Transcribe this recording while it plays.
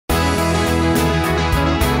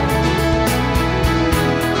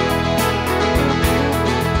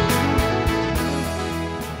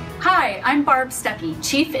I'm Barb Stuckey,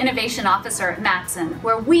 Chief Innovation Officer at Matson,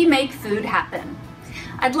 where we make food happen.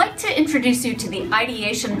 I'd like to introduce you to the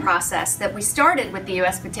ideation process that we started with the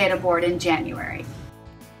U.S. Potato Board in January.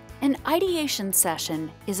 An ideation session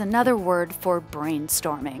is another word for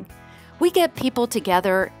brainstorming. We get people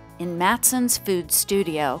together in Matson's Food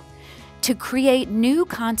Studio to create new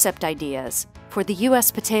concept ideas for the U.S.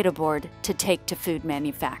 Potato Board to take to food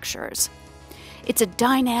manufacturers. It's a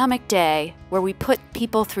dynamic day where we put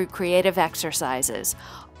people through creative exercises,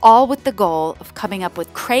 all with the goal of coming up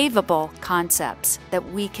with craveable concepts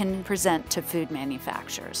that we can present to food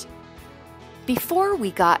manufacturers. Before we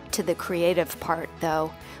got to the creative part,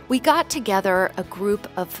 though, we got together a group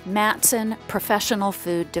of Matson professional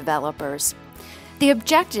food developers. The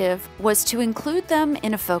objective was to include them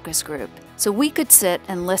in a focus group so we could sit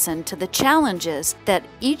and listen to the challenges that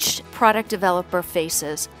each product developer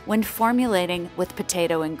faces when formulating with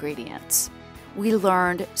potato ingredients. We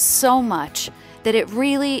learned so much that it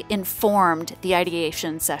really informed the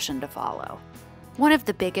ideation session to follow. One of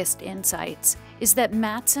the biggest insights is that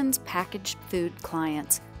Matson's packaged food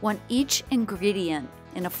clients want each ingredient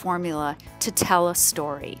in a formula to tell a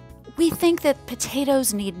story. We think that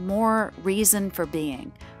potatoes need more reason for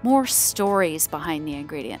being, more stories behind the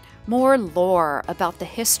ingredient, more lore about the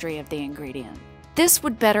history of the ingredient. This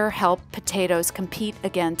would better help potatoes compete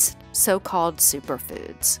against so-called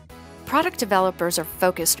superfoods. Product developers are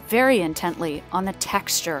focused very intently on the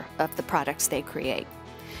texture of the products they create.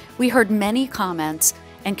 We heard many comments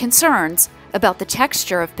and concerns about the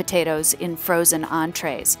texture of potatoes in frozen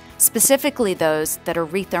entrees, specifically those that are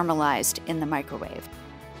rethermalized in the microwave.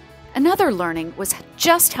 Another learning was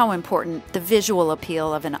just how important the visual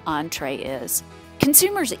appeal of an entree is.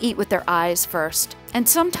 Consumers eat with their eyes first, and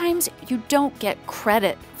sometimes you don't get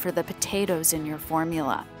credit for the potatoes in your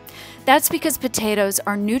formula. That's because potatoes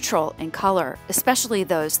are neutral in color, especially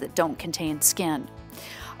those that don't contain skin.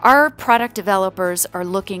 Our product developers are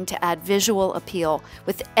looking to add visual appeal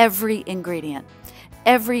with every ingredient.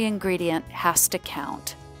 Every ingredient has to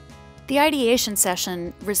count. The ideation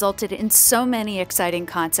session resulted in so many exciting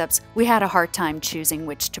concepts, we had a hard time choosing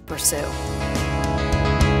which to pursue.